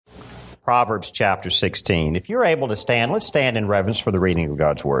Proverbs chapter 16. If you're able to stand, let's stand in reverence for the reading of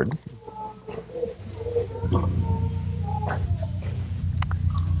God's Word.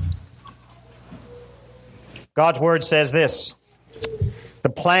 God's Word says this: "The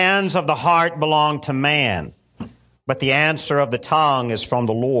plans of the heart belong to man, but the answer of the tongue is from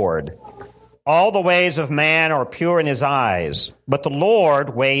the Lord. All the ways of man are pure in his eyes, but the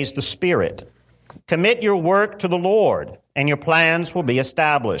Lord weighs the spirit. Commit your work to the Lord, and your plans will be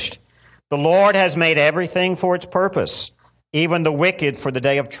established. The Lord has made everything for its purpose, even the wicked for the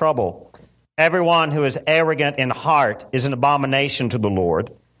day of trouble. Everyone who is arrogant in heart is an abomination to the Lord.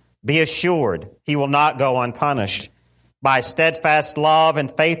 Be assured, he will not go unpunished. By steadfast love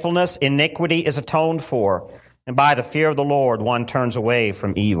and faithfulness, iniquity is atoned for, and by the fear of the Lord one turns away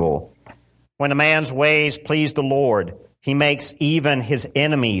from evil. When a man's ways please the Lord, he makes even his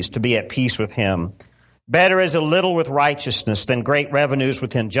enemies to be at peace with him. Better is a little with righteousness than great revenues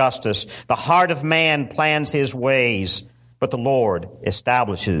with injustice. The heart of man plans his ways, but the Lord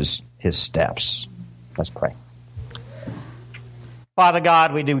establishes his steps." Let's pray. Father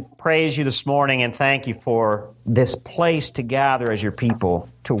God, we do praise you this morning and thank you for this place to gather as your people,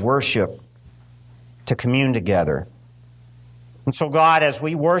 to worship, to commune together. And so, God, as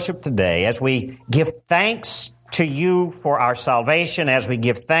we worship today, as we give thanks to you for our salvation, as we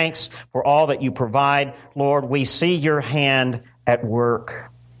give thanks for all that you provide, Lord, we see your hand at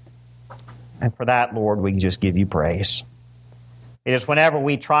work. And for that, Lord, we just give you praise. It is whenever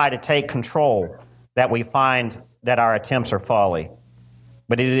we try to take control that we find that our attempts are folly.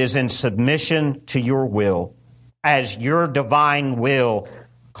 But it is in submission to your will, as your divine will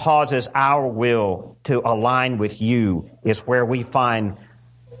causes our will to align with you, is where we find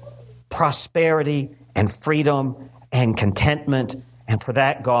prosperity and freedom and contentment. And for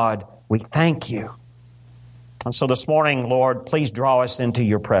that, God, we thank you. And so this morning, Lord, please draw us into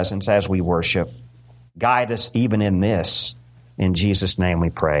your presence as we worship. Guide us even in this. In Jesus' name we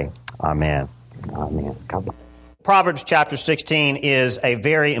pray. Amen. Amen. God bless. Proverbs chapter 16 is a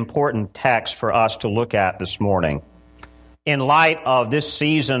very important text for us to look at this morning. In light of this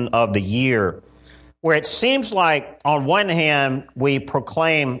season of the year, where it seems like, on one hand, we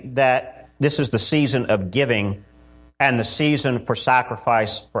proclaim that this is the season of giving and the season for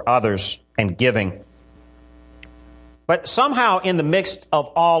sacrifice for others and giving. But somehow in the midst of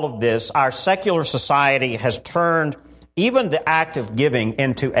all of this, our secular society has turned even the act of giving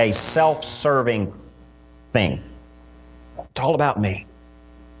into a self-serving thing. It's all about me.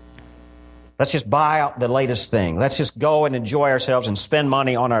 Let's just buy out the latest thing. Let's just go and enjoy ourselves and spend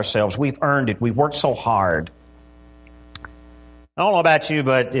money on ourselves. We've earned it. We've worked so hard. I don't know about you,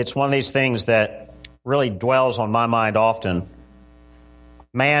 but it's one of these things that really dwells on my mind often.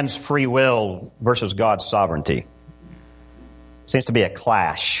 Man's free will versus God's sovereignty. Seems to be a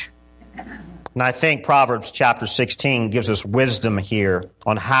clash. And I think Proverbs chapter 16 gives us wisdom here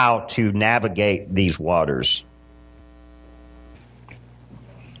on how to navigate these waters.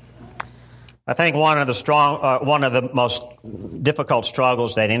 I think one of the most difficult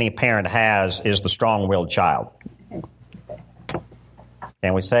struggles that any parent has is the strong-willed child.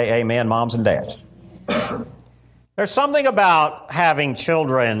 Can we say amen, moms and dads? There's something about having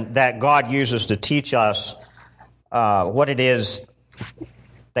children that God uses to teach us what it is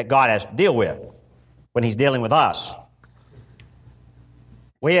that God has to deal with when He's dealing with us.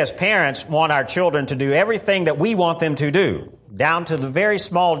 We as parents want our children to do everything that we want them to do, down to the very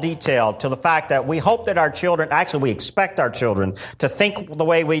small detail, to the fact that we hope that our children, actually we expect our children to think the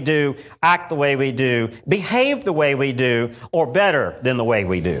way we do, act the way we do, behave the way we do, or better than the way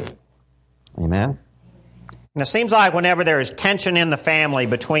we do. Amen? And it seems like whenever there is tension in the family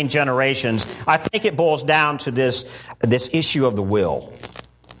between generations, I think it boils down to this issue of the will.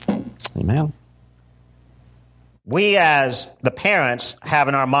 Amen? We as the parents have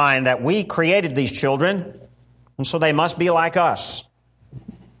in our mind that we created these children, and so they must be like us.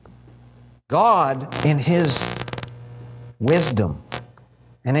 God, in His wisdom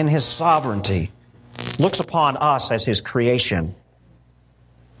and in His sovereignty, looks upon us as His creation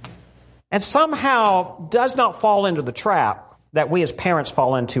and somehow does not fall into the trap that we as parents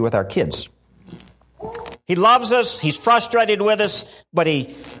fall into with our kids. He loves us, He's frustrated with us, but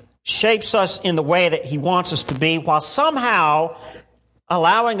He shapes us in the way that He wants us to be while somehow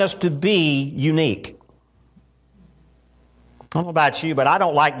allowing us to be unique. I don't know about you, but I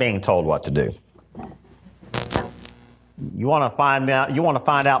don't like being told what to do. You want to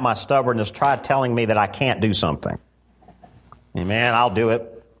find out my stubbornness, try telling me that I can't do something. Amen, I'll do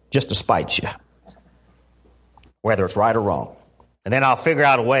it just to spite you, whether it's right or wrong. And then I'll figure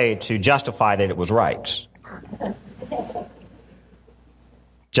out a way to justify that it was right.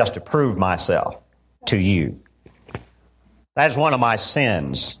 just to prove myself to you. That is one of my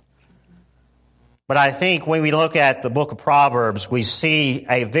sins. But I think when we look at the book of Proverbs, we see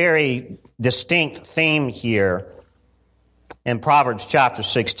a very distinct theme here in Proverbs chapter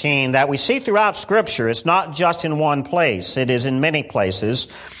 16 that we see throughout Scripture. It's not just in one place. It is in many places.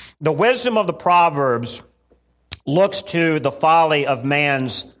 The wisdom of the Proverbs looks to the folly of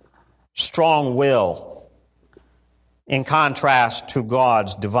man's strong will in contrast to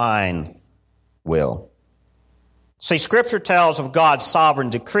God's divine will. See, Scripture tells of God's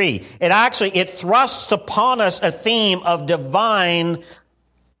sovereign decree. It thrusts upon us a theme of divine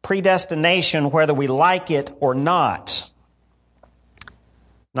predestination, whether we like it or not.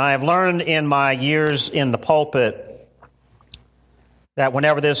 Now, I've learned in my years in the pulpit that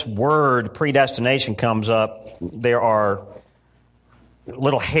whenever this word predestination comes up, there are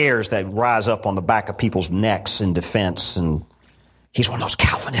little hairs that rise up on the back of people's necks in defense, and he's one of those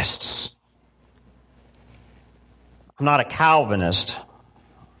Calvinists. I'm not a Calvinist.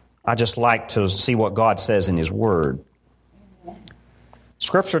 I just like to see what God says in His Word.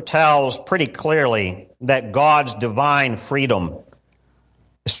 Scripture tells pretty clearly that God's divine freedom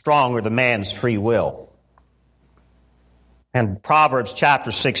is stronger than man's free will. And Proverbs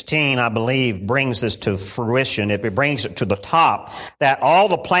chapter 16, I believe, brings this to fruition. It brings it to the top, that all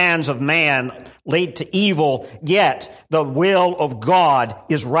the plans of man lead to evil, yet the will of God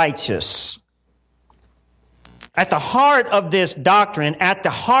is righteous. At the heart of this doctrine, at the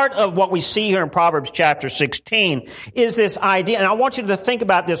heart of what we see here in Proverbs chapter 16, is this idea, and I want you to think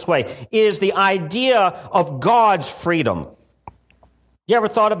about it this way, is the idea of God's freedom. You ever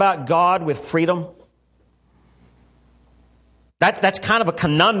thought about God with freedom? That's kind of a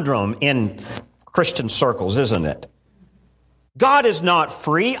conundrum in Christian circles, isn't it? God is not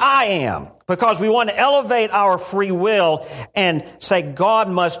free, I am. Because we want to elevate our free will and say, God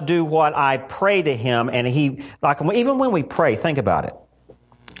must do what I pray to Him. And even when we pray, think about it.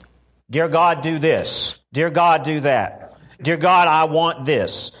 Dear God, do this. Dear God, do that. Dear God, I want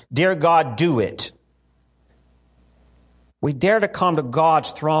this. Dear God, do it. We dare to come to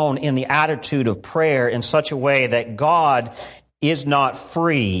God's throne in the attitude of prayer in such a way that God is not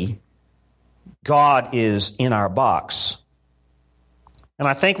free. God is in our box. And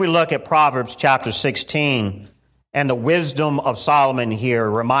I think we look at Proverbs chapter 16, and the wisdom of Solomon here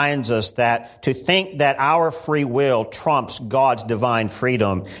reminds us that to think that our free will trumps God's divine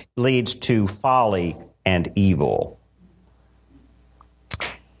freedom leads to folly and evil.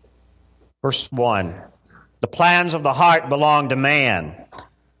 Verse 1, the plans of the heart belong to man,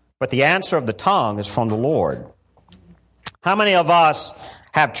 but the answer of the tongue is from the Lord. How many of us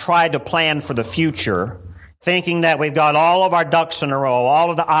have tried to plan for the future, thinking that we've got all of our ducks in a row, all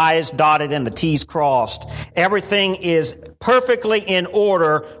of the I's dotted and the T's crossed. Everything is perfectly in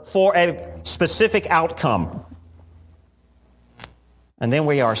order for a specific outcome. And then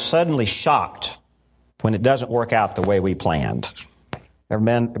we are suddenly shocked when it doesn't work out the way we planned.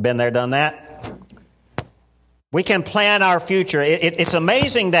 Ever been there, done that? We can plan our future. It's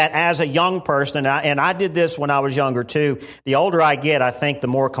amazing that as a young person, and I did this when I was younger too, the older I get, I think the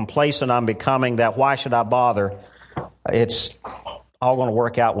more complacent I'm becoming, that why should I bother? It's all going to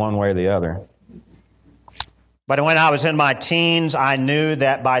work out one way or the other. But when I was in my teens, I knew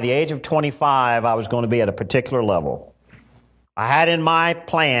that by the age of 25, I was going to be at a particular level. I had in my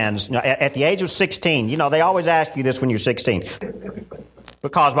plans, at the age of 16, they always ask you this when you're 16.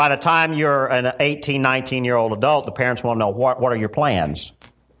 Because by the time you're an 18, 19-year-old adult, the parents want to know, what are your plans?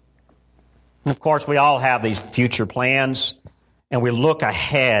 And of course, we all have these future plans, and we look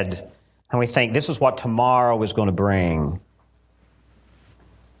ahead, and we think, this is what tomorrow is going to bring.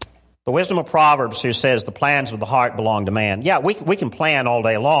 The wisdom of Proverbs here says, the plans of the heart belong to man. Yeah, we can plan all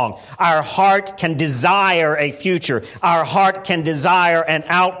day long. Our heart can desire a future. Our heart can desire an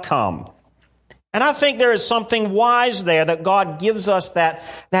outcome. And I think there is something wise there that God gives us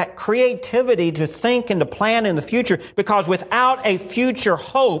that creativity to think and to plan in the future, because without a future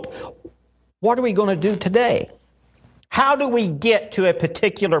hope, what are we going to do today? How do we get to a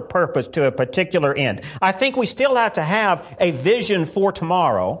particular purpose, to a particular end? I think we still have to have a vision for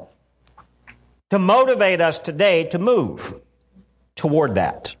tomorrow to motivate us today to move toward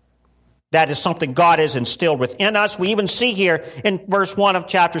that. That is something God has instilled within us. We even see here in verse 1 of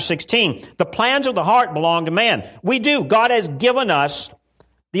chapter 16, the plans of the heart belong to man. We do. God has given us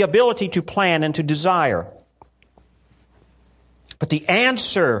the ability to plan and to desire. But the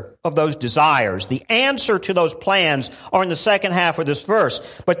answer of those desires, the answer to those plans are in the second half of this verse.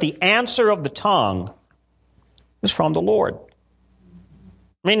 But the answer of the tongue is from the Lord.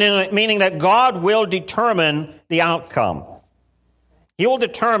 Meaning that God will determine the outcome. He will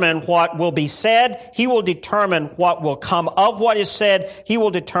determine what will be said. He will determine what will come of what is said. He will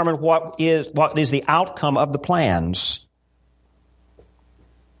determine what is the outcome of the plans.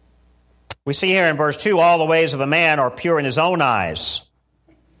 We see here in verse 2, all the ways of a man are pure in his own eyes,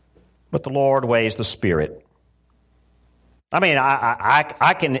 but the Lord weighs the spirit. I mean,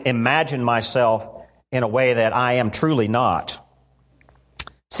 I can imagine myself in a way that I am truly not.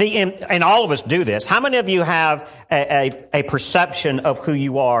 See, and all of us do this. How many of you have a perception of who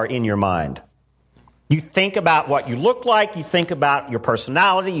you are in your mind? You think about what you look like. You think about your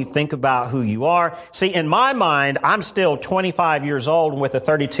personality. You think about who you are. See, in my mind, I'm still 25 years old with a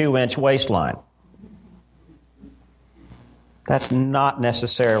 32-inch waistline. That's not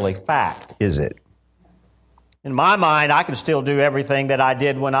necessarily fact, is it? In my mind, I can still do everything that I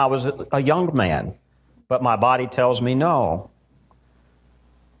did when I was a young man, but my body tells me no.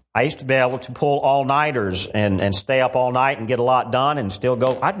 I used to be able to pull all-nighters and stay up all night and get a lot done and still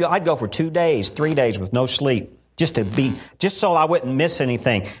go. I'd go for 2 days, 3 days with no sleep just so I wouldn't miss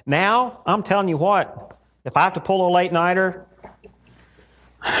anything. Now, I'm telling you what, if I have to pull a late-nighter,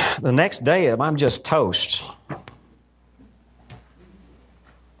 the next day I'm just toast.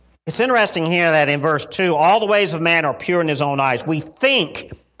 It's interesting here that in verse 2, all the ways of man are pure in his own eyes. We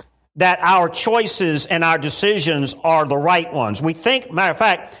think that our choices and our decisions are the right ones. We think, matter of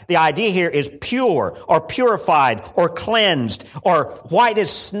fact, the idea here is pure or purified or cleansed or white as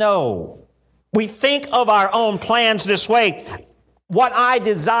snow. We think of our own plans this way. What I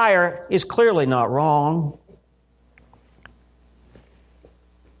desire is clearly not wrong.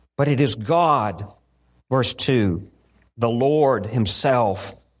 But it is God, verse 2, the Lord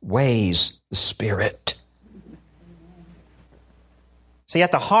himself weighs the spirit. See,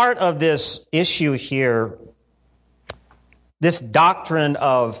 at the heart of this issue here, this doctrine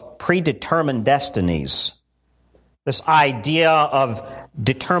of predetermined destinies, this idea of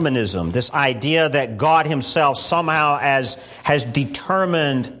determinism, this idea that God himself somehow has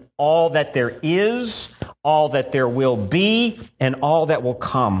determined all that there is, all that there will be, and all that will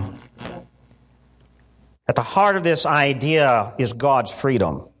come. At the heart of this idea is God's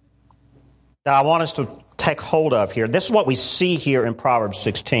freedom that I want us to take hold of here. This is what we see here in Proverbs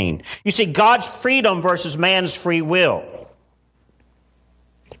 16. You see, God's freedom versus man's free will.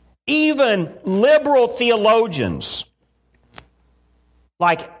 Even liberal theologians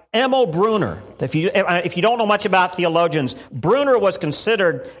like M.O. Brunner, if you don't know much about theologians, Brunner was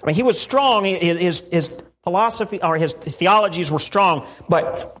considered, he was strong, his philosophy or his theologies were strong,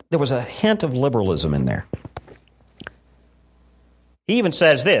 but there was a hint of liberalism in there. He even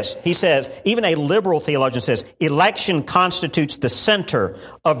says this. He says, even a liberal theologian says, election constitutes the center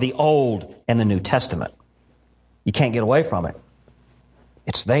of the Old and the New Testament. You can't get away from it.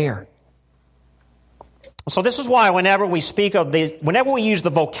 It's there. So this is why whenever we use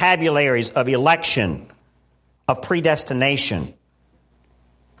the vocabularies of election, of predestination,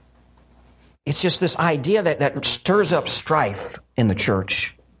 it's just this idea that stirs up strife in the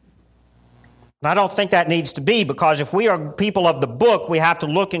church. And I don't think that needs to be, because if we are people of the book, we have to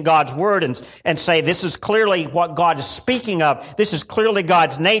look in God's Word and say, this is clearly what God is speaking of. This is clearly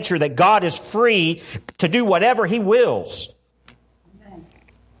God's nature, that God is free to do whatever He wills. Amen.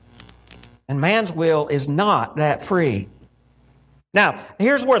 And man's will is not that free. Now,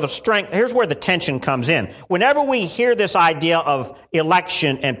 here's where the tension comes in. Whenever we hear this idea of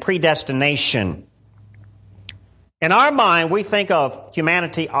election and predestination, in our mind, we think of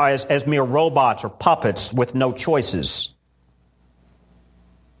humanity as mere robots or puppets with no choices.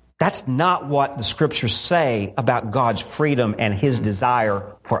 That's not what the Scriptures say about God's freedom and His desire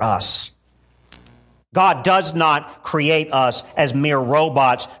for us. God does not create us as mere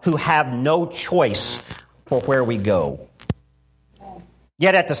robots who have no choice for where we go.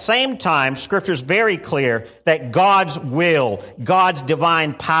 Yet at the same time, Scripture is very clear that God's will, God's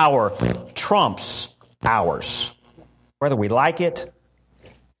divine power trumps ours, whether we like it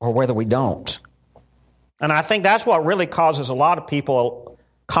or whether we don't. And I think that's what really causes a lot of people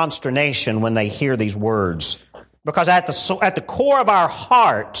consternation when they hear these words. Because at the core of our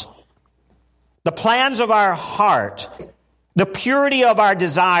heart, the plans of our heart, the purity of our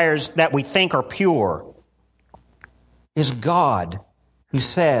desires that we think are pure, is God who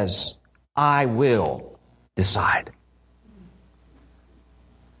says, I will decide.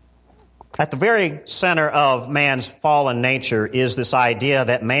 At the very center of man's fallen nature is this idea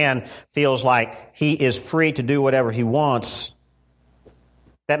that man feels like he is free to do whatever he wants,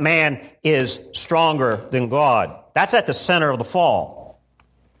 that man is stronger than God. That's at the center of the fall.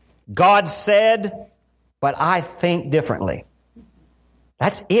 God said, but I think differently.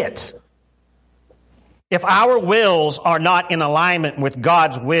 That's it. If our wills are not in alignment with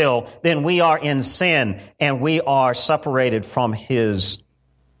God's will, then we are in sin and we are separated from His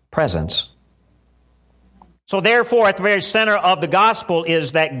presence. So therefore, at the very center of the gospel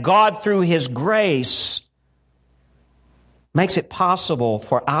is that God, through His grace, makes it possible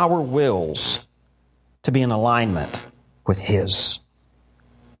for our wills to be in alignment with His.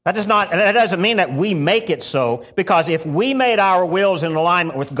 That doesn't mean that we make it so, because if we made our wills in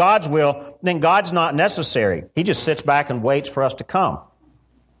alignment with God's will, then God's not necessary. He just sits back and waits for us to come.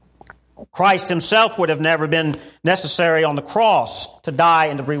 Christ Himself would have never been necessary on the cross to die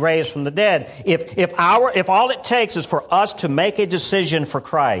and to be raised from the dead. If all it takes is for us to make a decision for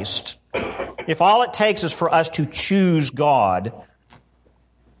Christ, if all it takes is for us to choose God,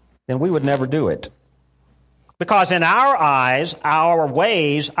 then we would never do it. Because in our eyes, our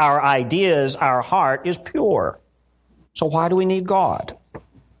ways, our ideas, our heart is pure. So why do we need God?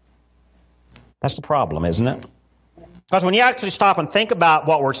 That's the problem, isn't it? Because when you actually stop and think about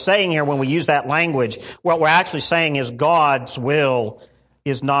what we're saying here when we use that language, what we're actually saying is God's will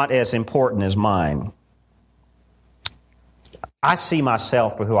is not as important as mine. I see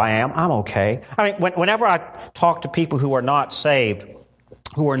myself for who I am. I'm okay. I mean, whenever I talk to people who are not saved,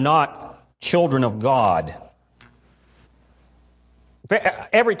 who are not children of God,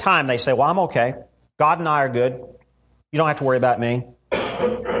 every time they say, well, I'm okay. God and I are good. You don't have to worry about me.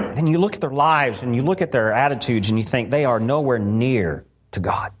 And you look at their lives and you look at their attitudes and you think they are nowhere near to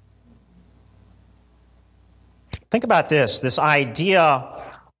God. Think about this idea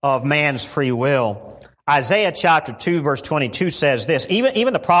of man's free will. Isaiah chapter 2 verse 22 says this.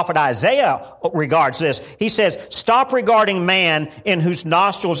 Even the prophet Isaiah regards this. He says, stop regarding man in whose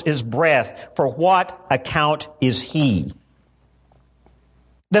nostrils is breath. For what account is he?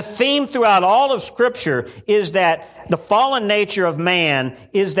 The theme throughout all of Scripture is that the fallen nature of man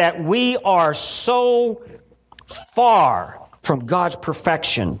is that we are so far from God's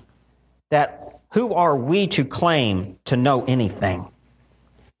perfection that who are we to claim to know anything,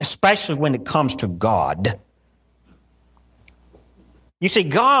 especially when it comes to God? You see,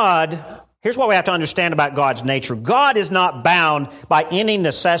 God, here's what we have to understand about God's nature. God is not bound by any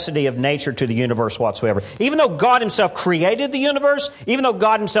necessity of nature to the universe whatsoever. Even though God Himself created the universe, even though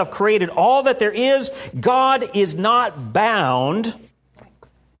God Himself created all that there is, God is not bound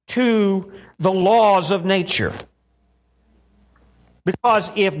to the laws of nature.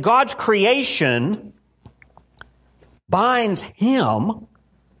 Because if God's creation binds Him,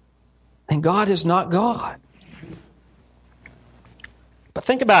 then God is not God. But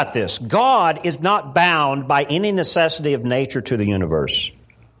think about this. God is not bound by any necessity of nature to the universe.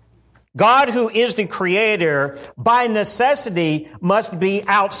 God, who is the creator, by necessity must be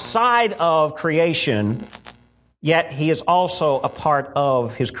outside of creation, yet He is also a part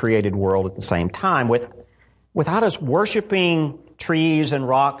of His created world at the same time. Without us worshiping trees and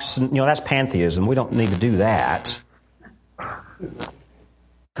rocks, and, that's pantheism. We don't need to do that.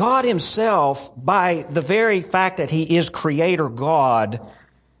 God Himself, by the very fact that He is Creator God,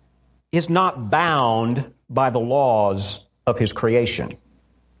 is not bound by the laws of His creation.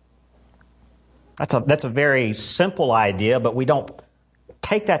 That's a very simple idea, but we don't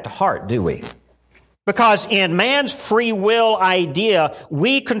take that to heart, do we? Because in man's free will idea,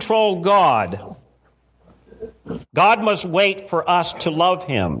 we control God. God must wait for us to love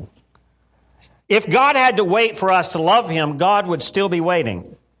Him. If God had to wait for us to love Him, God would still be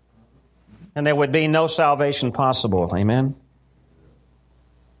waiting. And there would be no salvation possible. Amen?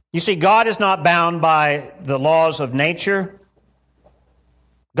 You see, God is not bound by the laws of nature.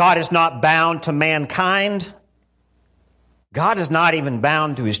 God is not bound to mankind. God is not even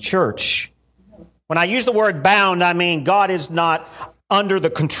bound to His church. When I use the word bound, I mean God is not under the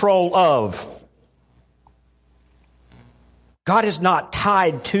control of. God is not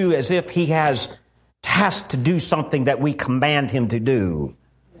tied to as if He has tasked to do something that we command Him to do.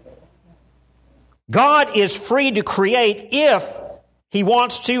 God is free to create if He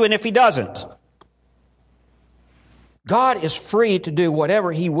wants to and if He doesn't. God is free to do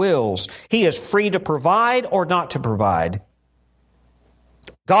whatever He wills. He is free to provide or not to provide.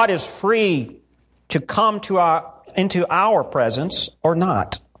 God is free to come into our presence or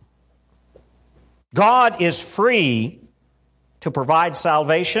not. God is free to provide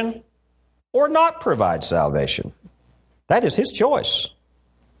salvation or not provide salvation. That is His choice.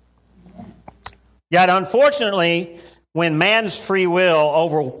 Yet, unfortunately, when man's free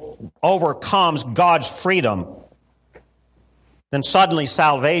will overcomes God's freedom, then suddenly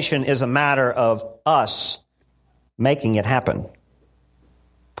salvation is a matter of us making it happen.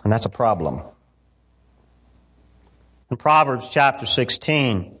 And that's a problem. In Proverbs chapter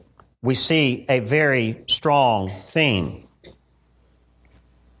 16, we see a very strong theme.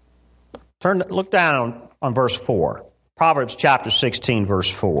 Look down on verse 4. Proverbs chapter 16,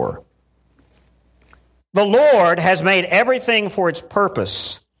 verse 4. The Lord has made everything for its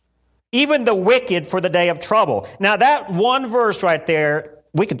purpose, even the wicked for the day of trouble. Now that one verse right there,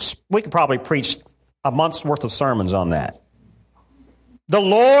 we could probably preach a month's worth of sermons on that. The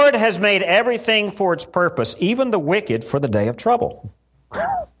Lord has made everything for its purpose, even the wicked for the day of trouble.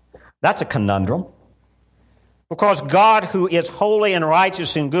 That's a conundrum. Because God, who is holy and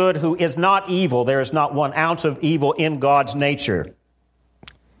righteous and good, who is not evil, there is not 1 ounce of evil in God's nature.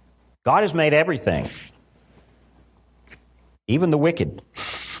 God has made everything, even the wicked.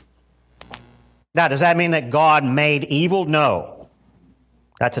 Now, does that mean that God made evil? No.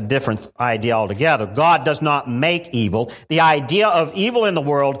 That's a different idea altogether. God does not make evil. The idea of evil in the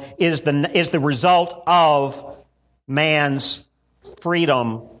world is the result of man's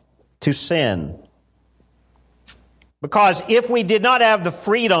freedom to sin. Because if we did not have the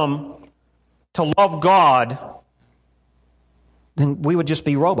freedom to love God, then we would just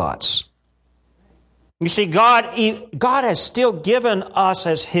be robots. You see, God has still given us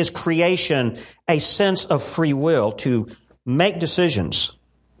as His creation a sense of free will to make decisions,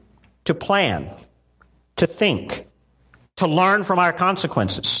 to plan, to think, to learn from our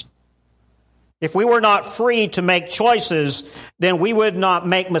consequences. If we were not free to make choices, then we would not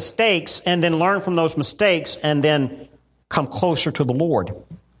make mistakes and then learn from those mistakes and then come closer to the Lord.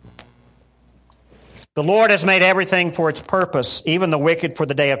 The Lord has made everything for its purpose, even the wicked for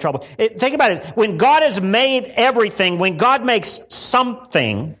the day of trouble. Think about it. When God has made everything, when God makes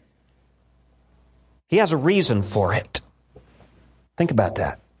something, He has a reason for it. Think about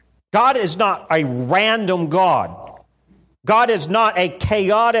that. God is not a random God. God is not a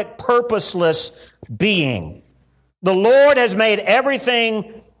chaotic, purposeless being. The Lord has made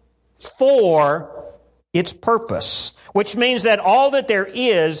everything for its purpose, which means that all that there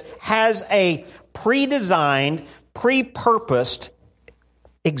is has a pre-designed, pre-purposed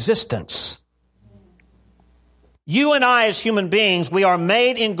existence. You and I as human beings, we are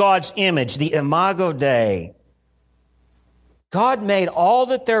made in God's image, the Imago Dei. God made all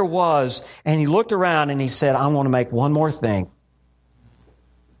that there was, and He looked around and He said, I want to make one more thing.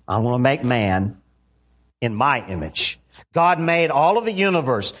 I want to make man in my image. God made all of the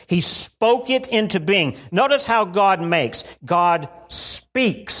universe. He spoke it into being. Notice how God makes. God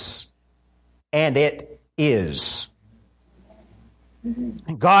speaks, and it is.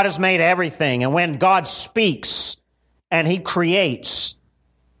 God has made everything, and when God speaks and He creates,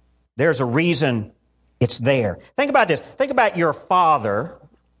 there's a reason it's there. Think about this. Think about your father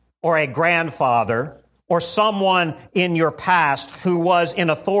or a grandfather or someone in your past who was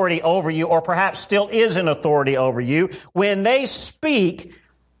in authority over you or perhaps still is in authority over you. When they speak,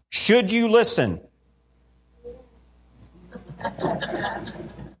 should you listen?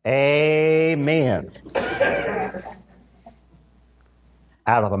 Amen.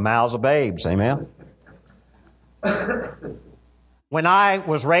 Out of the mouths of babes, amen. When I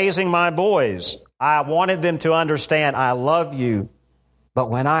was raising my boys, I wanted them to understand I love you, but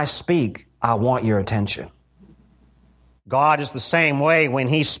when I speak, I want your attention. God is the same way. When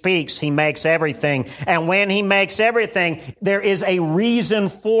He speaks, He makes everything. And when He makes everything, there is a reason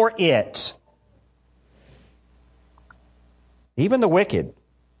for it. Even the wicked.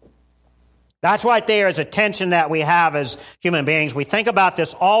 That's right there is a tension that we have as human beings. We think about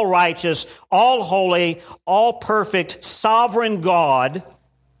this all righteous, all holy, all perfect, sovereign God.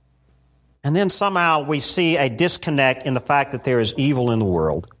 And then somehow we see a disconnect in the fact that there is evil in the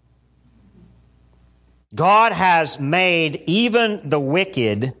world. God has made even the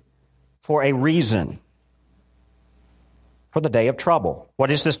wicked for a reason. For the day of trouble.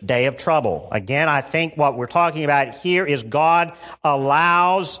 What is this day of trouble? Again, I think what we're talking about here is God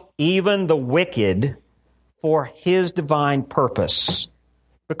allows even the wicked for His divine purpose.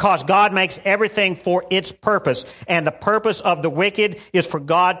 Because God makes everything for its purpose. And the purpose of the wicked is for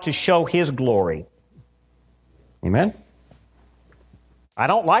God to show His glory. Amen? I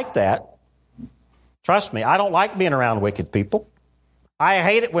don't like that. Trust me, I don't like being around wicked people. I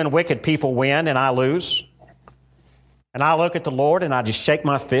hate it when wicked people win and I lose. And I look at the Lord and I just shake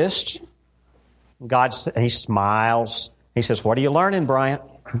my fist. God, He smiles. He says, "What are you learning, Bryant?"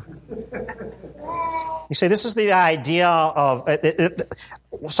 You see, this is the idea of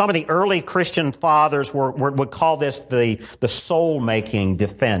some of the early Christian fathers would call this the soul-making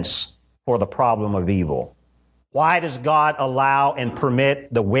defense for the problem of evil. Why does God allow and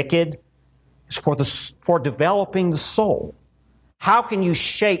permit the wicked? It's for developing the soul. How can you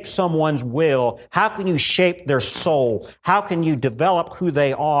shape someone's will? How can you shape their soul? How can you develop who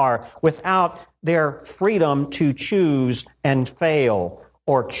they are without their freedom to choose and fail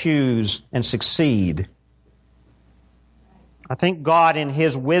or choose and succeed? I think God in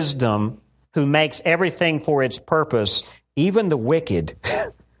His wisdom, who makes everything for its purpose, even the wicked,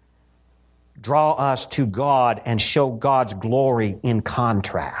 draw us to God and show God's glory in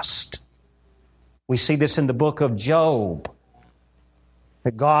contrast. We see this in the book of Job,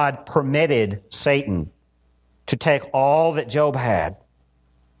 that God permitted Satan to take all that Job had.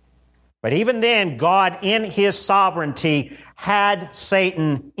 But even then, God in His sovereignty had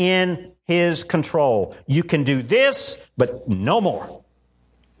Satan in His control. You can do this, but no more.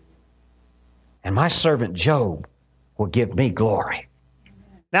 And my servant Job will give me glory.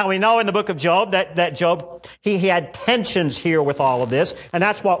 Now we know in the book of Job that Job, he had tensions here with all of this, and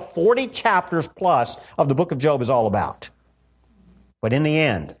that's what 40 chapters plus of the book of Job is all about. But in the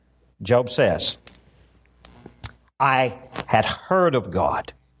end, Job says, I had heard of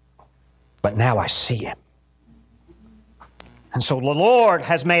God, but now I see Him. And so the Lord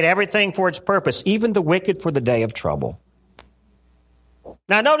has made everything for its purpose, even the wicked for the day of trouble.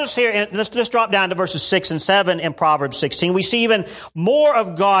 Now notice here, let's drop down to verses 6 and 7 in Proverbs 16. We see even more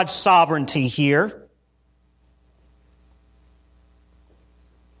of God's sovereignty here.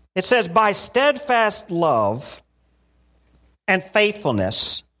 It says, by steadfast love and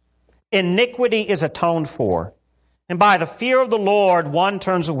faithfulness, iniquity is atoned for. And by the fear of the Lord, one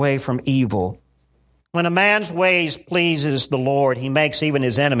turns away from evil. When a man's ways pleases the Lord, He makes even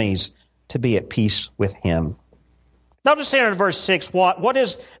his enemies to be at peace with him. Notice here in verse 6, what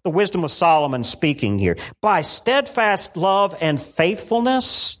is the wisdom of Solomon speaking here? By steadfast love and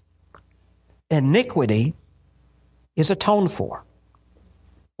faithfulness, iniquity is atoned for.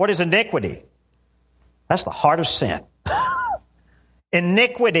 What is iniquity? That's the heart of sin.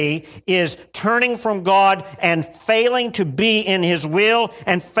 Iniquity is turning from God and failing to be in His will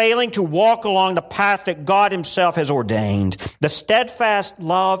and failing to walk along the path that God Himself has ordained. The steadfast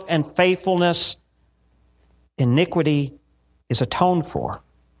love and faithfulness, iniquity is atoned for.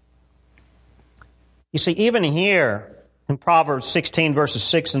 You see, even here in Proverbs 16, verses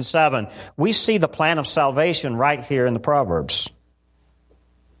 6 and 7, we see the plan of salvation right here in the Proverbs.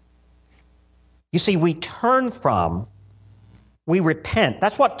 You see, we repent.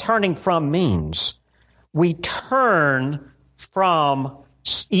 That's what turning from means. We turn from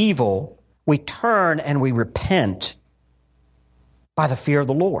evil. We turn and we repent by the fear of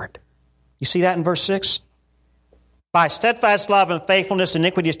the Lord. You see that in verse 6? By steadfast love and faithfulness,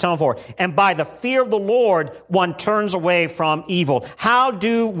 iniquity is atoned for. And by the fear of the Lord, one turns away from evil. How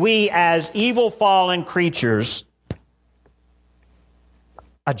do we as evil fallen creatures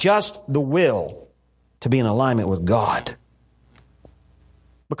adjust the will to be in alignment with God?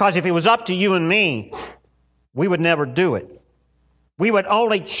 Because if it was up to you and me, we would never do it. We would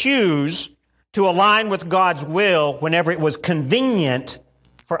only choose to align with God's will whenever it was convenient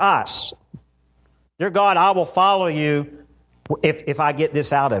for us. Dear God, I will follow you if I get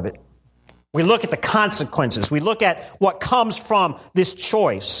this out of it. We look at the consequences. We look at what comes from this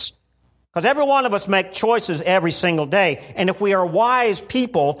choice. Because every one of us make choices every single day. And if we are wise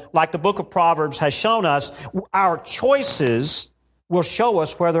people, like the book of Proverbs has shown us, our choices will show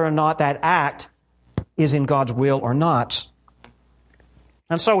us whether or not that act is in God's will or not.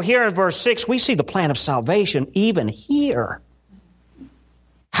 And so here in verse 6, we see the plan of salvation even here.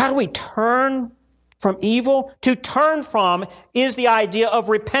 How do we turn from evil? To turn from is the idea of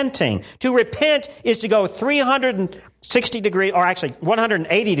repenting. To repent is to go 360 degrees, or actually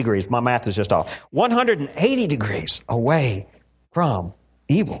 180 degrees, my math is just off, 180 degrees away from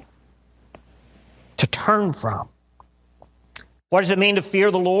evil. To turn from. What does it mean to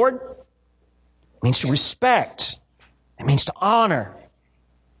fear the Lord? It means to respect. It means to honor.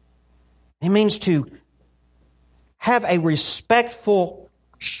 It means to have a respectful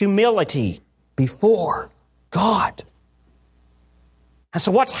humility before God. And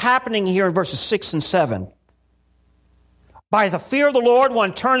so what's happening here in verses 6 and 7? By the fear of the Lord,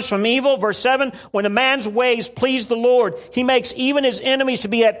 one turns from evil. Verse 7, when a man's ways please the Lord, He makes even his enemies to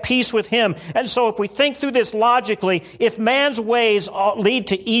be at peace with him. And so if we think through this logically, if man's ways lead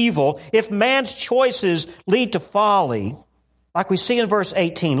to evil, if man's choices lead to folly, like we see in verse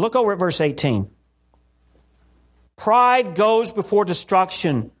 18. Look over at verse 18. Pride goes before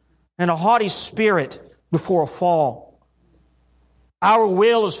destruction, and a haughty spirit before a fall. Our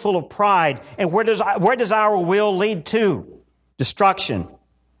will is full of pride. And where does our will lead to? Destruction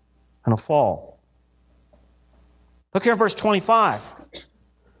and a fall. Look here in verse 25.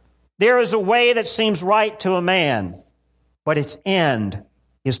 There is a way that seems right to a man, but its end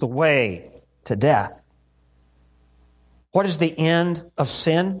is the way to death. What is the end of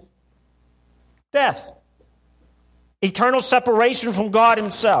sin? Death. Eternal separation from God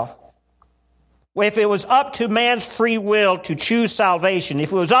Himself. If it was up to man's free will to choose salvation,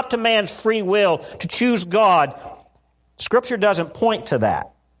 if it was up to man's free will to choose God, Scripture doesn't point to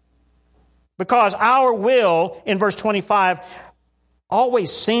that. Because our will, in verse 25,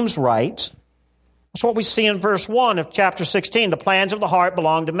 always seems right. That's what we see in verse 1 of chapter 16. The plans of the heart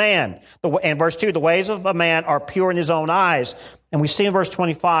belong to man. And verse 2, the ways of a man are pure in his own eyes. And we see in verse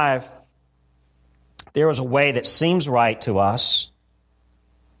 25, there is a way that seems right to us,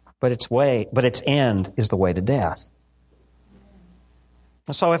 but its end is the way to death.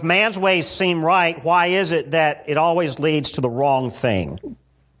 So if man's ways seem right, why is it that it always leads to the wrong thing?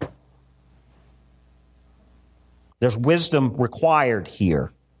 There's wisdom required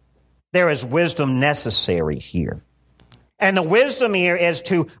here. There is wisdom necessary here. And the wisdom here is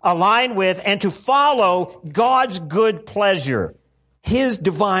to align with and to follow God's good pleasure, His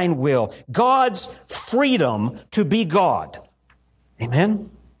divine will, God's freedom to be God.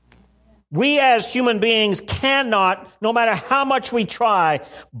 Amen? We as human beings cannot, no matter how much we try,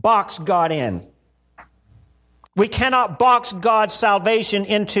 box God in. We cannot box God's salvation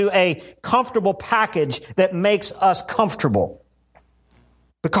into a comfortable package that makes us comfortable.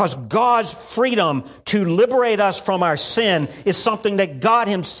 Because God's freedom to liberate us from our sin is something that God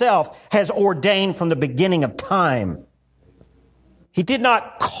Himself has ordained from the beginning of time. He did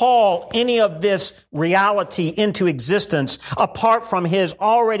not call any of this reality into existence apart from His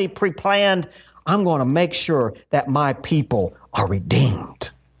already pre-planned, I'm going to make sure that my people are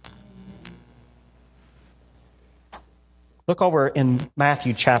redeemed. Look over in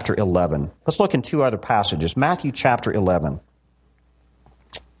Matthew chapter 11. Let's look in two other passages. Matthew chapter 11.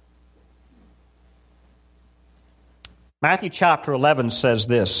 Matthew chapter 11 says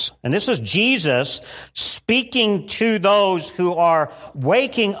this, and this is Jesus speaking to those who are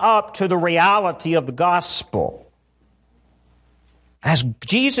waking up to the reality of the gospel. As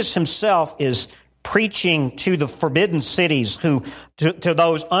Jesus Himself is preaching to the forbidden cities, to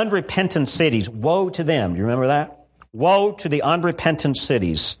those unrepentant cities, woe to them. Do you remember that? Woe to the unrepentant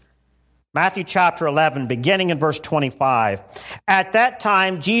cities. Matthew chapter 11, beginning in verse 25. At that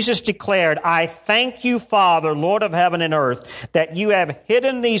time, Jesus declared, I thank you, Father, Lord of heaven and earth, that you have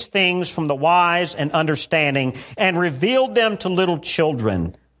hidden these things from the wise and understanding and revealed them to little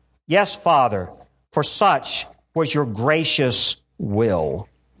children. Yes, Father, for such was your gracious will.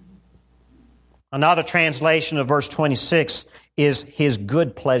 Another translation of verse 26 is His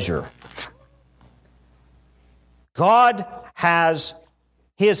good pleasure. God has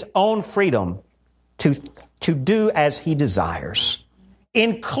His own freedom to do as He desires,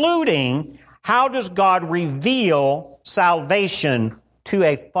 including how does God reveal salvation to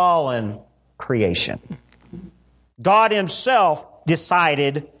a fallen creation. God Himself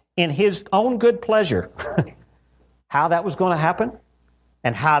decided in His own good pleasure how that was going to happen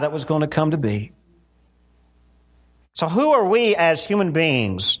and how that was going to come to be. So who are we as human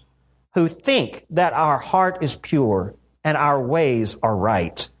beings who think that our heart is pure and our ways are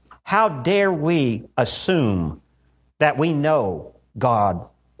right? How dare we assume that we know God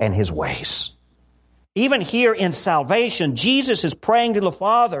and His ways? Even here in salvation, Jesus is praying to the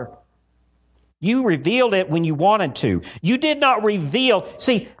Father. You revealed it when you wanted to. You did not reveal.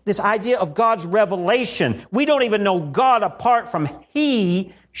 See, this idea of God's revelation. We don't even know God apart from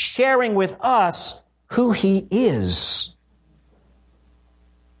He sharing with us who He is.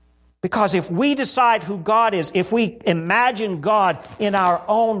 Because if we decide who God is, if we imagine God in our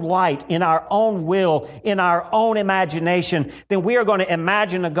own light, in our own will, in our own imagination, then we are going to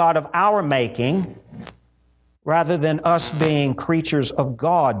imagine a God of our making rather than us being creatures of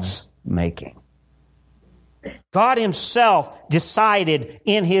God's making. God Himself decided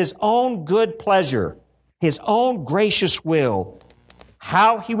in His own good pleasure, His own gracious will,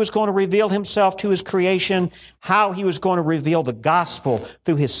 how He was going to reveal Himself to His creation, how He was going to reveal the gospel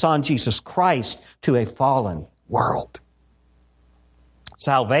through His Son, Jesus Christ, to a fallen world.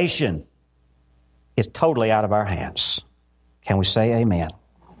 Salvation is totally out of our hands. Can we say amen?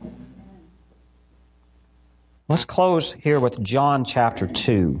 Let's close here with John chapter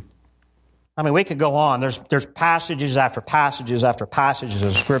 2. I mean, we could go on. There's passages after passages after passages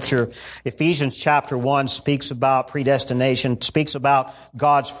of Scripture. Ephesians chapter 1 speaks about predestination, speaks about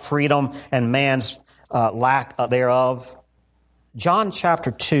God's freedom and man's lack thereof. John chapter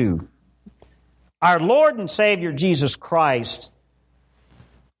 2. Our Lord and Savior Jesus Christ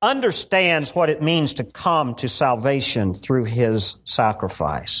understands what it means to come to salvation through His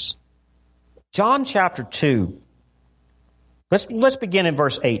sacrifice. John chapter 2. Let's begin in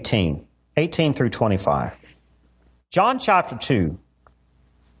verse 18 through 25. John chapter 2.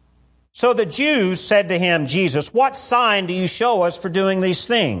 So the Jews said to him, Jesus, what sign do you show us for doing these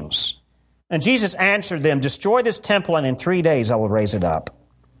things? And Jesus answered them, destroy this temple, and in 3 days I will raise it up.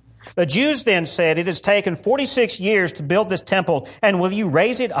 The Jews then said, it has taken 46 years to build this temple, and will you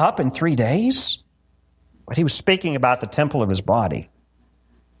raise it up in 3 days? But he was speaking about the temple of his body.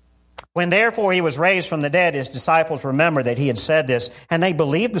 When therefore he was raised from the dead, his disciples remembered that he had said this, and they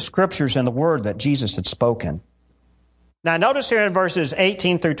believed the scriptures and the word that Jesus had spoken. Now notice here in verses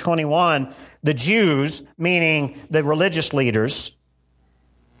 18 through 21, the Jews, meaning the religious leaders,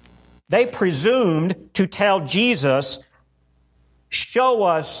 they presumed to tell Jesus, show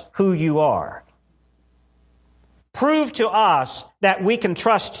us who you are. Prove to us that we can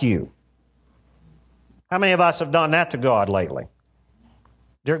trust you. How many of us have done that to God lately?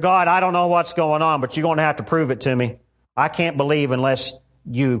 Dear God, I don't know what's going on, but you're going to have to prove it to me. I can't believe unless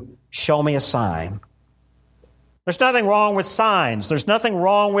you show me a sign. There's nothing wrong with signs. There's nothing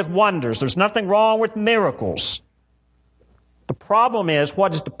wrong with wonders. There's nothing wrong with miracles. The problem is,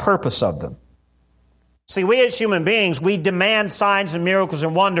 what is the purpose of them? See, we as human beings, we demand signs and miracles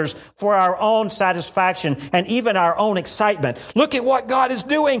and wonders for our own satisfaction and even our own excitement. Look at what God is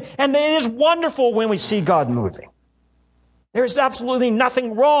doing, and it is wonderful when we see God moving. There's absolutely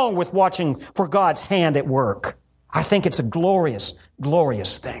nothing wrong with watching for God's hand at work. I think it's a glorious,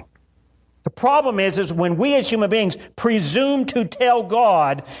 glorious thing. The problem is when we as human beings presume to tell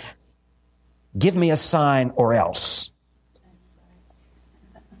God, give me a sign or else.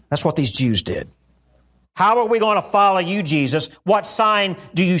 That's what these Jews did. How are we going to follow you, Jesus? What sign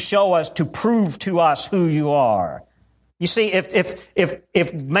do you show us to prove to us who you are? You see,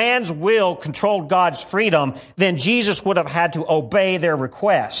 if man's will controlled God's freedom, then Jesus would have had to obey their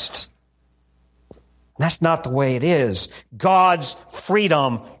request. That's not the way it is. God's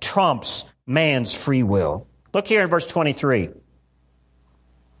freedom trumps man's free will. Look here in verse 23.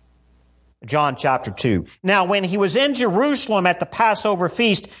 John chapter 2. Now, when he was in Jerusalem at the Passover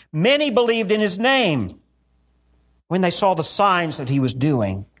feast, many believed in his name when they saw the signs that he was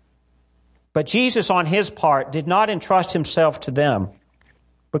doing. But Jesus, on his part, did not entrust himself to them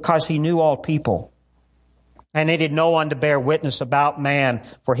because he knew all people and needed no one to bear witness about man,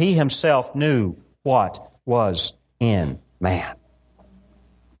 for he himself knew what was in man.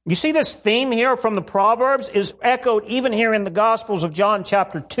 You see, this theme here from the Proverbs is echoed even here in the Gospels of John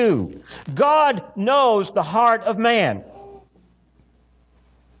chapter 2. God knows the heart of man.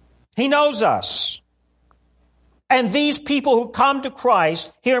 He knows us. And these people who come to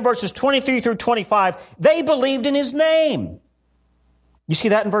Christ, here in verses 23 through 25, they believed in his name. You see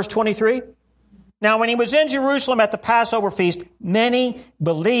that in verse 23? Now, when he was in Jerusalem at the Passover feast, many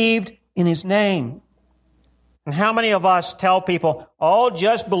believed in his name. And how many of us tell people, oh,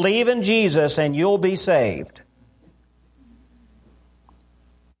 just believe in Jesus and you'll be saved?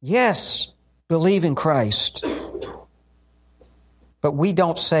 Yes, believe in Christ. But we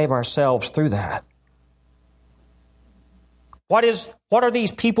don't save ourselves through that. What are these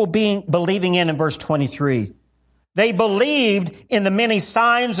people believing in verse 23? They believed in the many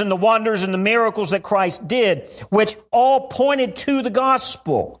signs and the wonders and the miracles that Christ did, which all pointed to the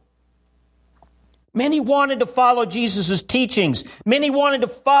gospel. Many wanted to follow Jesus' teachings. Many wanted to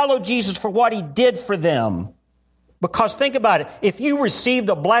follow Jesus for what he did for them. Because think about it, if you received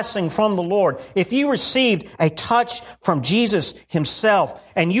a blessing from the Lord, if you received a touch from Jesus himself,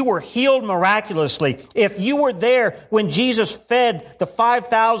 and you were healed miraculously, if you were there when Jesus fed the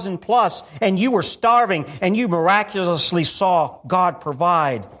 5,000 plus, and you were starving, and you miraculously saw God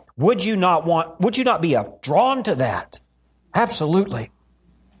provide, would you not be drawn to that? Absolutely.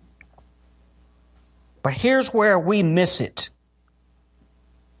 But here's where we miss it.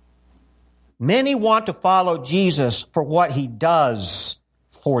 Many want to follow Jesus for what he does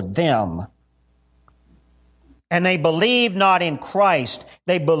for them. And they believe not in Christ,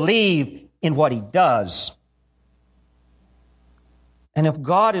 they believe in what he does. And if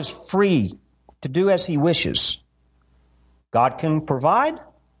God is free to do as he wishes, God can provide,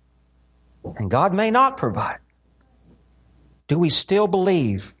 and God may not provide. Do we still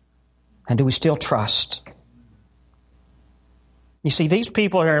believe, and do we still trust? You see, these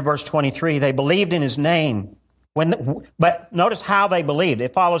people here in verse 23, they believed in his name. But notice how they believed.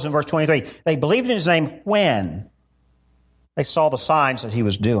 It follows in verse 23. They believed in his name when they saw the signs that he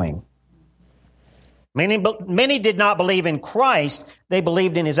was doing. Many did not believe in Christ. They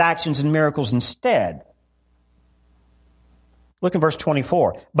believed in his actions and miracles instead. Look in verse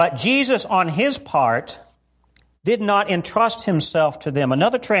 24. But Jesus, on his part, did not entrust himself to them.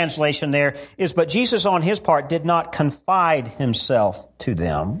 Another translation there is, but Jesus on his part did not confide himself to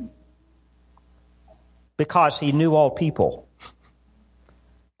them because he knew all people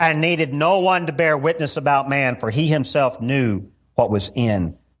and needed no one to bear witness about man, for he himself knew what was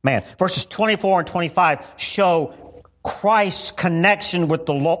in man. Verses 24 and 25 show Christ's connection with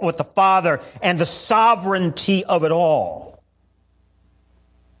the Father and the sovereignty of it all.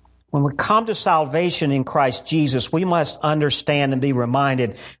 When we come to salvation in Christ Jesus, we must understand and be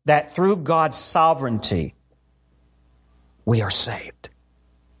reminded that through God's sovereignty, we are saved.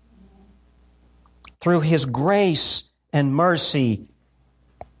 Through His grace and mercy,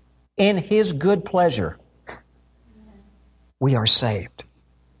 in His good pleasure, we are saved.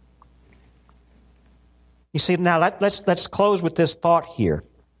 You see, now let's close with this thought here.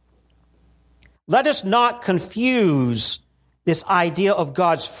 Let us not confuse this idea of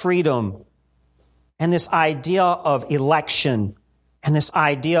God's freedom and this idea of election and this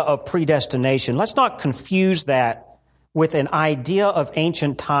idea of predestination. Let's not confuse that with an idea of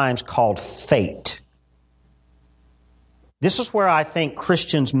ancient times called fate. This is where I think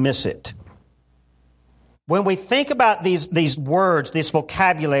Christians miss it. When we think about these words, this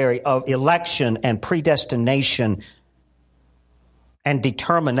vocabulary of election and predestination and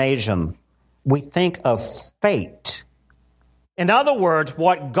determination, we think of fate. In other words,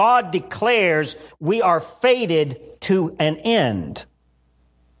 what God declares, we are fated to an end.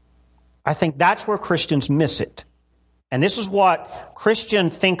 I think that's where Christians miss it. And this is what Christian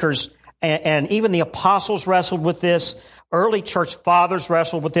thinkers and even the apostles wrestled with this. Early church fathers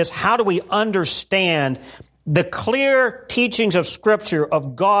wrestled with this. How do we understand the clear teachings of Scripture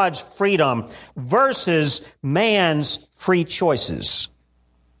of God's freedom versus man's free choices?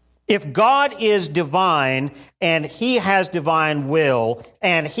 If God is divine and He has divine will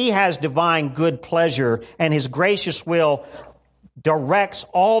and He has divine good pleasure and His gracious will directs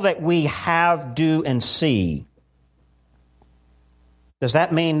all that we have, do, and see, does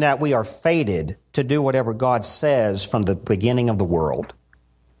that mean that we are fated to do whatever God says from the beginning of the world?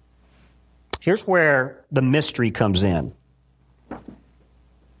 Here's where the mystery comes in.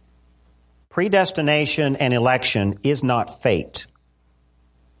 Predestination and election is not fate.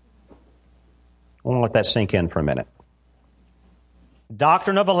 I want to let that sink in for a minute.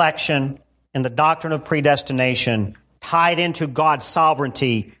 Doctrine of election and the doctrine of predestination tied into God's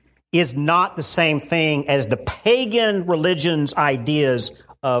sovereignty is not the same thing as the pagan religion's ideas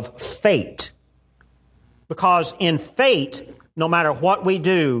of fate. Because in fate, no matter what we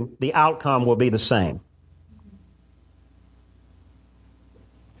do, the outcome will be the same.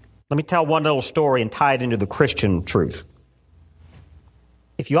 Let me tell one little story and tie it into the Christian truth.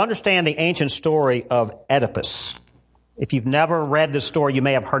 If you understand the ancient story of Oedipus, if you've never read this story, you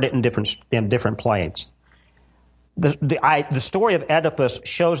may have heard it in different plays. The story of Oedipus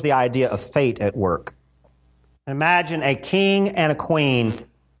shows the idea of fate at work. Imagine a king and a queen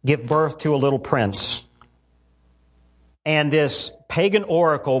give birth to a little prince. And this pagan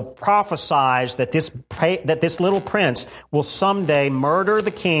oracle prophesies that this little prince will someday murder the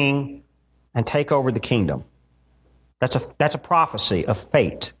king and take over the kingdom. That's a prophecy of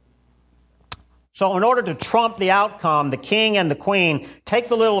fate. So in order to trump the outcome, the king and the queen take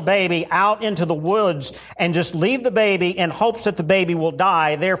the little baby out into the woods and just leave the baby in hopes that the baby will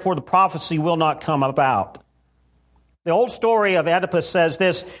die. Therefore, the prophecy will not come about. The old story of Oedipus says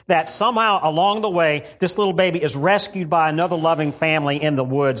this, that somehow along the way, this little baby is rescued by another loving family in the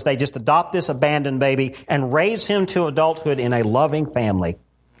woods. They just adopt this abandoned baby and raise him to adulthood in a loving family.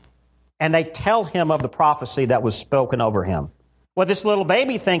 And they tell him of the prophecy that was spoken over him. Well, this little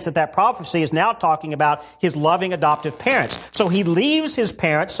baby thinks that prophecy is now talking about his loving adoptive parents. So he leaves his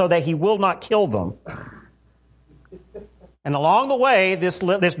parents so that he will not kill them. And along the way, this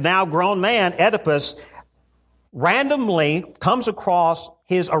now grown man, Oedipus, randomly comes across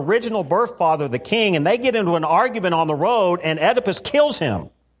his original birth father, the king, and they get into an argument on the road, and Oedipus kills him.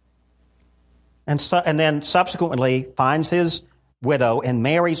 And then subsequently finds his widow and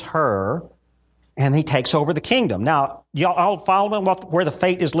marries her, and he takes over the kingdom. Now, y'all following where the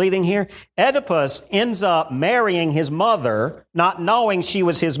fate is leading here? Oedipus ends up marrying his mother, not knowing she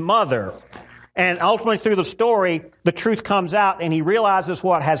was his mother. And ultimately through the story, the truth comes out and he realizes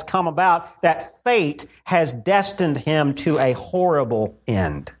what has come about, that fate has destined him to a horrible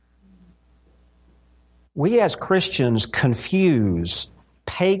end. We as Christians confuse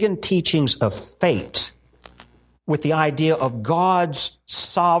pagan teachings of fate with the idea of God's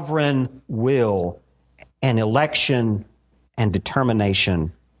sovereign will and election and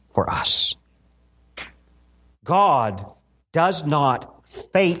determination for us. God does not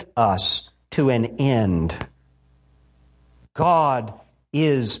fate us to an end. God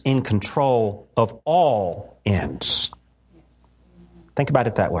is in control of all ends. Think about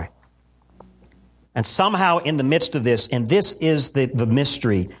it that way. And somehow in the midst of this, and this is the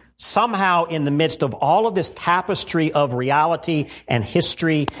mystery, somehow in the midst of all of this tapestry of reality and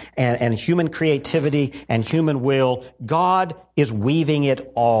history and human creativity and human will, God is weaving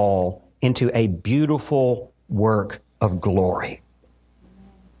it all into a beautiful work of glory.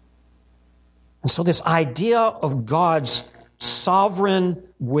 And so this idea of God's sovereign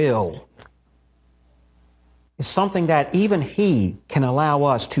will is something that even He can allow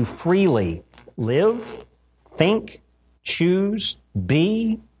us to freely live, think, choose,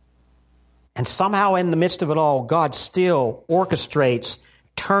 be. And somehow in the midst of it all, God still orchestrates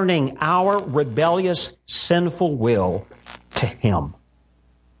turning our rebellious, sinful will to Him.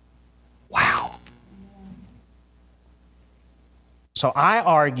 Wow. So I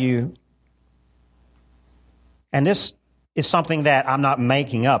argue, and this is something that I'm not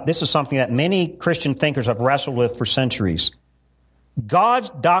making up. This is something that many Christian thinkers have wrestled with for centuries. God's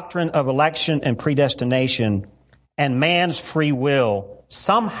doctrine of election and predestination and man's free will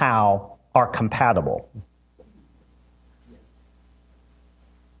somehow are compatible.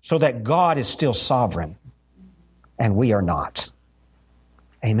 So that God is still sovereign and we are not.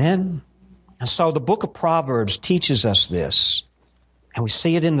 Amen? And so the book of Proverbs teaches us this. And we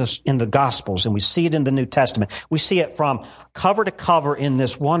see it in the Gospels, and we see it in the New Testament. We see it from cover to cover in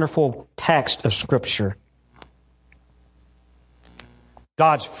this wonderful text of Scripture.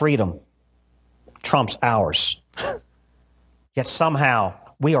 God's freedom trumps ours. Yet somehow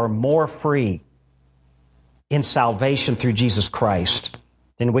we are more free in salvation through Jesus Christ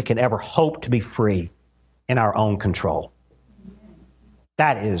than we can ever hope to be free in our own control.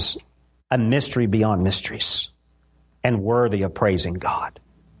 That is a mystery beyond mysteries and worthy of praising God.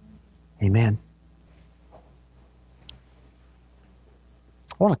 Amen. I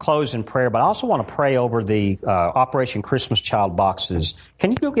want to close in prayer, but I also want to pray over the Operation Christmas Child boxes. Can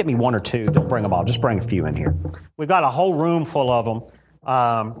you go get me one or two? Don't bring them all. Just bring a few in here. We've got a whole room full of them.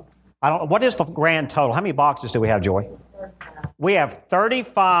 What is the grand total? How many boxes do we have, Joy? We have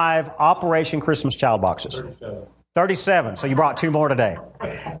 35 Operation Christmas Child boxes. 37. So you brought two more today.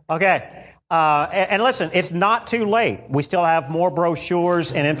 Okay. And listen, it's not too late. We still have more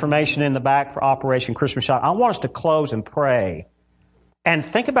brochures and information in the back for Operation Christmas Child. I want us to close and pray. And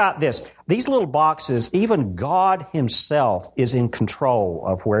think about this. These little boxes, even God Himself is in control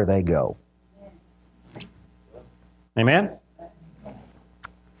of where they go. Amen?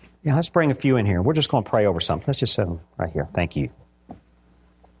 Yeah, let's bring a few in here. We're just going to pray over something. Let's just set them right here. Thank you.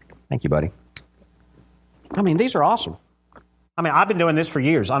 Thank you, buddy. I mean, these are awesome. I mean, I've been doing this for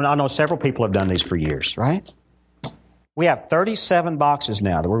years. I know several people have done these for years, right? We have 37 boxes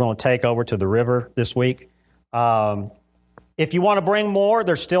now that we're going to take over to the river this week. If you want to bring more,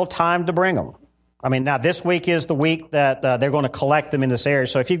 there's still time to bring them. I mean, now this week is the week that they're going to collect them in this area.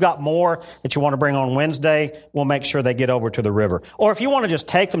 So if you've got more that you want to bring on Wednesday, we'll make sure they get over to the river. Or if you want to just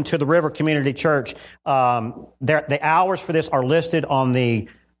take them to the River Community Church, the hours for this are listed on the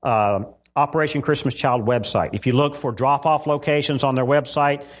Operation Christmas Child website. If you look for drop-off locations on their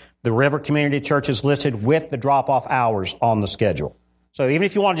website, the River Community Church is listed with the drop-off hours on the schedule. So even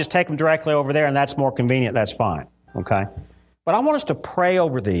if you want to just take them directly over there and that's more convenient, that's fine. Okay? But I want us to pray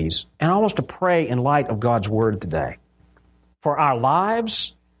over these, and I want us to pray in light of God's Word today. For our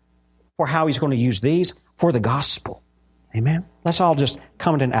lives, for how He's going to use these, for the gospel. Amen? Let's all just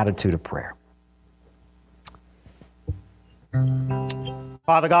come to an attitude of prayer.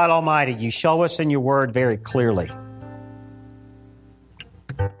 Father God Almighty, You show us in Your Word very clearly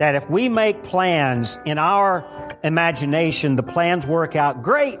that if we make plans in our imagination, the plans work out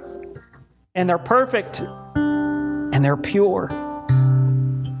great, and they're perfect, and they're pure.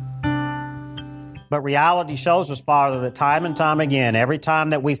 But reality shows us, Father, that time and time again, every time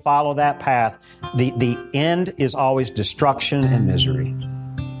that we follow that path, the end is always destruction and misery.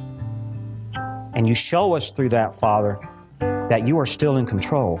 And You show us through that, Father, that You are still in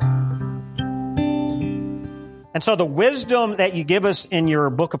control. And so the wisdom that You give us in Your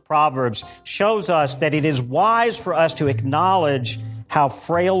book of Proverbs shows us that it is wise for us to acknowledge how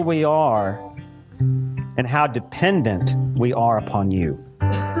frail we are and how dependent we are upon You.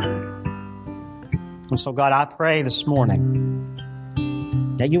 And so, God, I pray this morning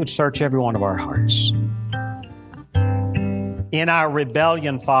that You would search every one of our hearts. In our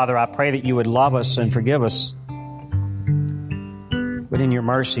rebellion, Father, I pray that You would love us and forgive us. But in Your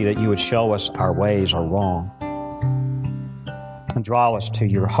mercy, that You would show us our ways are wrong and draw us to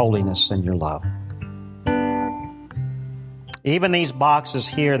Your holiness and Your love. Even these boxes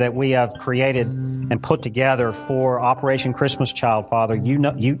here that we have created and put together for Operation Christmas Child, Father,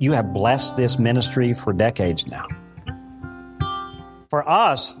 you have blessed this ministry for decades now. For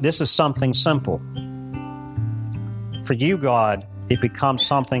us, this is something simple. For you, God, it becomes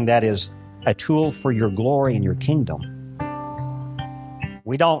something that is a tool for your glory and your kingdom.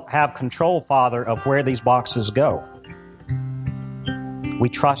 We don't have control, Father, of where these boxes go. We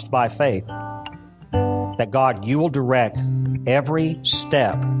trust by faith that, God, you will direct every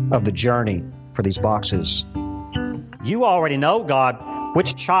step of the journey for these boxes. You already know, God,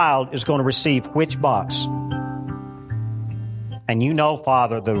 which child is going to receive which box. And you know,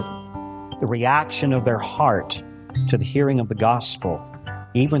 Father, the reaction of their heart to the hearing of the gospel,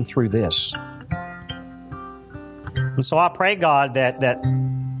 even through this. And so I pray, God, that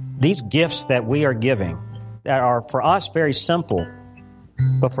these gifts that we are giving, that are for us very simple,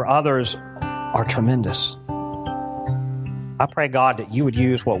 but for others are tremendous. I pray, God, that you would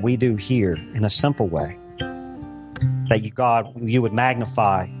use what we do here in a simple way, that you, God, you would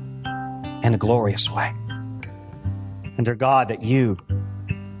magnify in a glorious way. And dear God, that you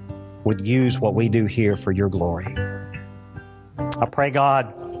would use what we do here for your glory. I pray,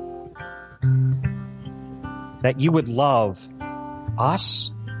 God, that you would love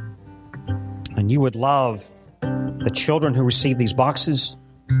us and you would love the children who receive these boxes,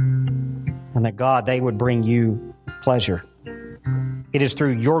 and that, God, they would bring you pleasure. It is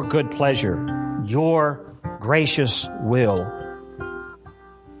through your good pleasure, your gracious will,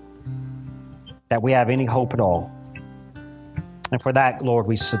 that we have any hope at all. And for that, Lord,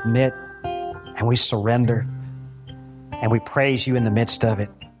 we submit and we surrender and we praise you in the midst of it.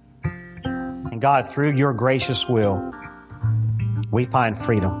 And God, through your gracious will, we find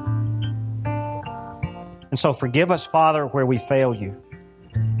freedom. And so forgive us, Father, where we fail you.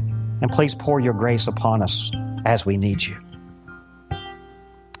 And please pour your grace upon us as we need you.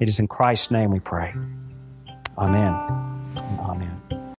 It is in Christ's name we pray. Amen. Amen.